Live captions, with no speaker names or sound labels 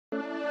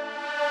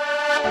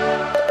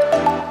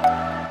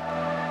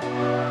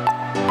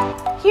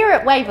Here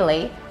at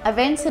Waverley,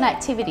 events and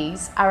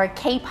activities are a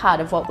key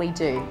part of what we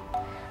do,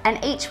 and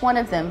each one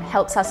of them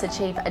helps us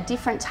achieve a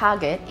different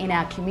target in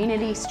our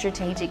community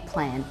strategic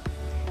plan.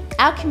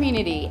 Our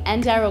community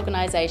and our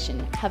organisation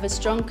have a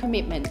strong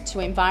commitment to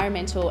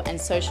environmental and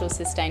social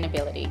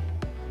sustainability.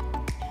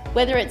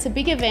 Whether it's a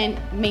big event,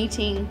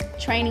 meeting,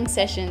 training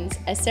sessions,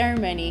 a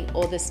ceremony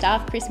or the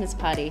staff Christmas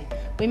party,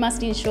 we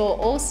must ensure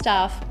all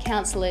staff,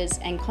 counsellors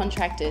and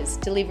contractors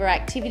deliver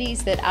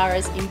activities that are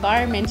as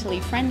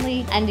environmentally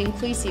friendly and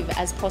inclusive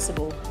as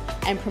possible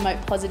and promote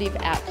positive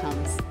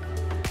outcomes.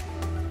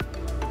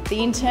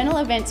 The internal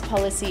events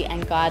policy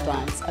and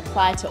guidelines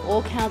apply to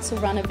all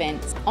council-run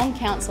events on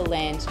council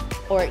land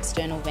or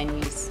external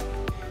venues.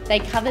 They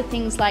cover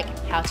things like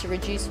how to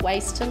reduce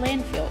waste to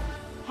landfill,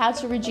 how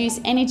to reduce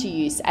energy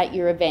use at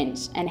your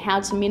event, and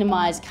how to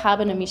minimise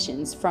carbon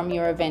emissions from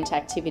your event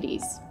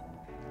activities.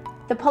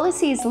 The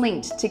policy is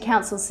linked to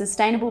Council's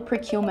sustainable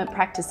procurement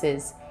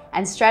practices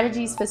and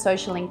strategies for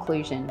social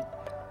inclusion.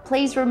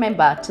 Please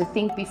remember to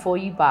think before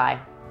you buy.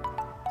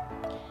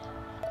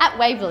 At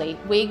Waverley,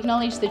 we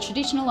acknowledge the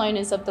traditional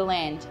owners of the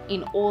land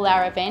in all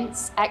our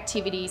events,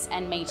 activities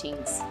and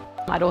meetings.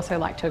 I'd also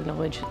like to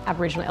acknowledge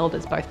Aboriginal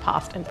elders both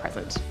past and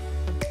present.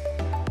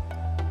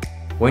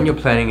 When you're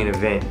planning an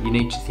event, you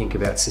need to think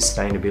about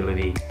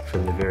sustainability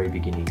from the very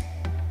beginning.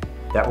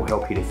 That will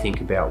help you to think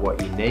about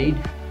what you need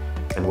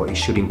and what you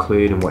should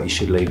include and what you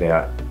should leave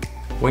out.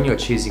 When you're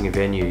choosing a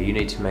venue, you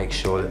need to make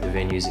sure that the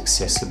venue is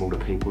accessible to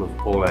people of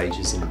all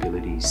ages and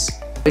abilities.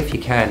 If you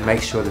can,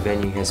 make sure the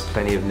venue has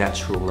plenty of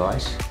natural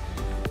light.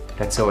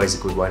 That's always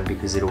a good one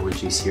because it'll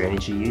reduce your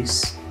energy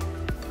use.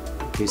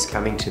 Who's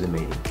coming to the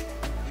meeting?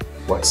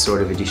 What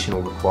sort of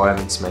additional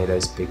requirements may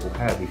those people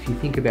have? If you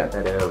think about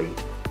that early,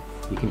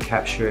 you can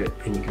capture it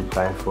and you can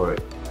plan for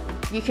it.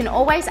 You can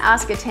always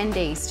ask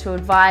attendees to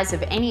advise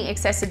of any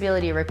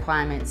accessibility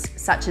requirements,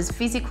 such as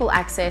physical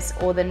access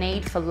or the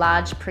need for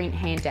large print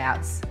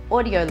handouts,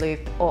 audio loop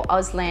or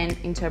Auslan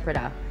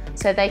interpreter,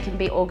 so they can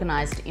be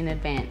organised in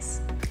advance.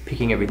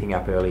 Picking everything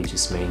up early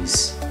just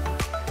means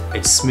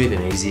it's smooth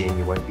and easy and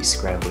you won't be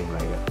scrambling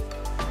later.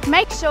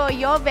 Make sure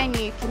your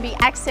venue can be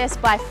accessed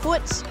by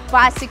foot,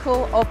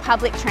 bicycle or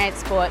public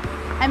transport,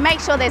 and make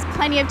sure there's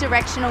plenty of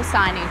directional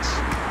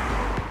signage.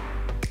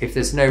 If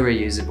there's no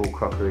reusable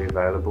crockery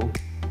available,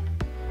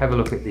 have a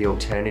look at the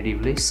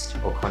alternative list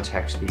or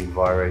contact the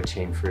Enviro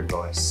team for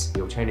advice.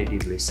 The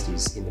alternative list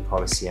is in the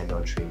policy and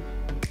on trim.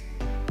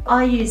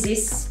 I use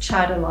this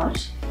chart a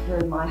lot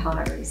for my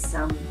hires,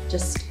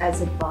 just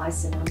as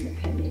advice and on the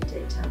permit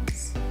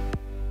details.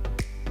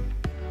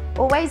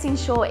 Always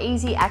ensure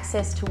easy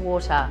access to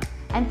water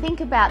and think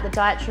about the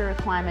dietary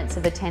requirements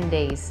of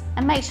attendees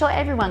and make sure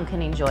everyone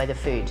can enjoy the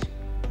food.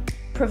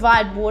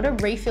 Provide water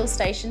refill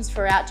stations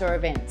for outdoor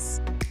events.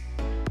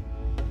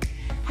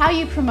 How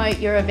you promote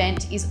your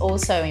event is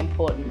also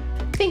important.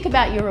 Think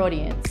about your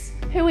audience.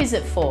 Who is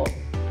it for?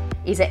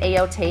 Is it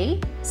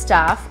ELT,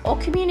 staff or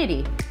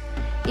community?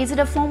 Is it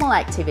a formal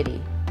activity?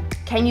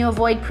 Can you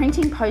avoid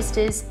printing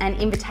posters and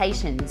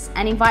invitations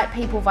and invite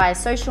people via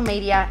social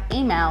media,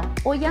 email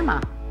or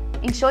Yammer?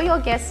 Ensure your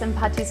guests and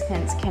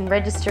participants can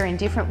register in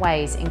different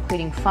ways,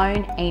 including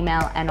phone,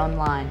 email and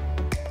online.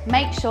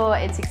 Make sure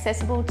it's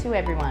accessible to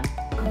everyone.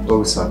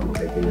 Or recycled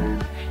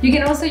paper. You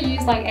can also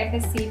use like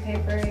FSC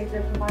paper if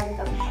the provider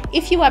doesn't.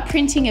 If you are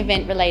printing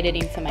event-related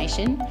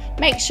information,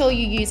 make sure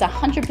you use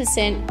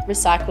 100%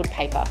 recycled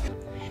paper.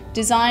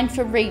 Designed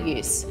for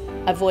reuse.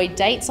 Avoid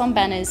dates on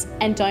banners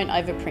and don't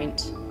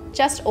overprint.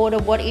 Just order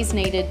what is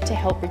needed to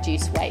help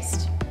reduce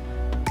waste.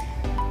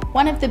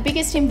 One of the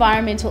biggest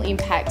environmental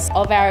impacts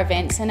of our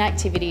events and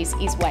activities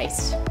is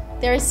waste.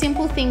 There are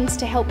simple things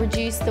to help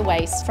reduce the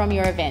waste from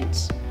your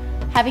event.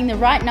 Having the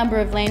right number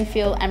of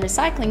landfill and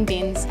recycling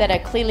bins that are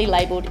clearly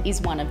labelled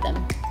is one of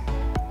them.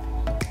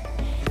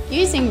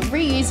 Using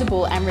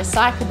reusable and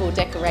recyclable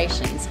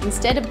decorations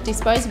instead of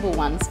disposable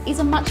ones is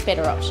a much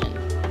better option.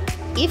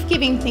 If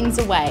giving things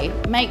away,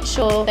 make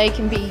sure they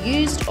can be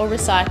used or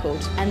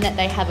recycled and that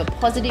they have a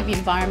positive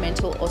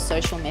environmental or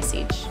social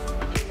message.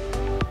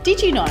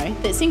 Did you know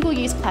that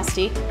single-use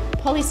plastic,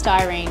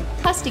 polystyrene,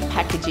 plastic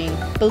packaging,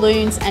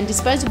 balloons and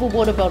disposable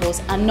water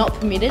bottles are not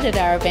permitted at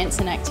our events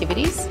and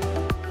activities?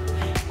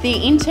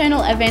 The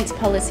internal events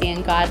policy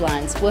and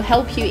guidelines will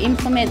help you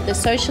implement the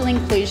social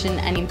inclusion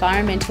and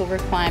environmental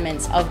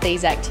requirements of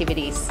these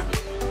activities.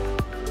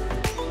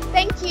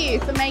 Thank you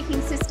for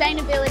making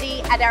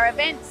sustainability at our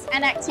events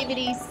and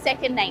activities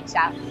second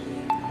nature.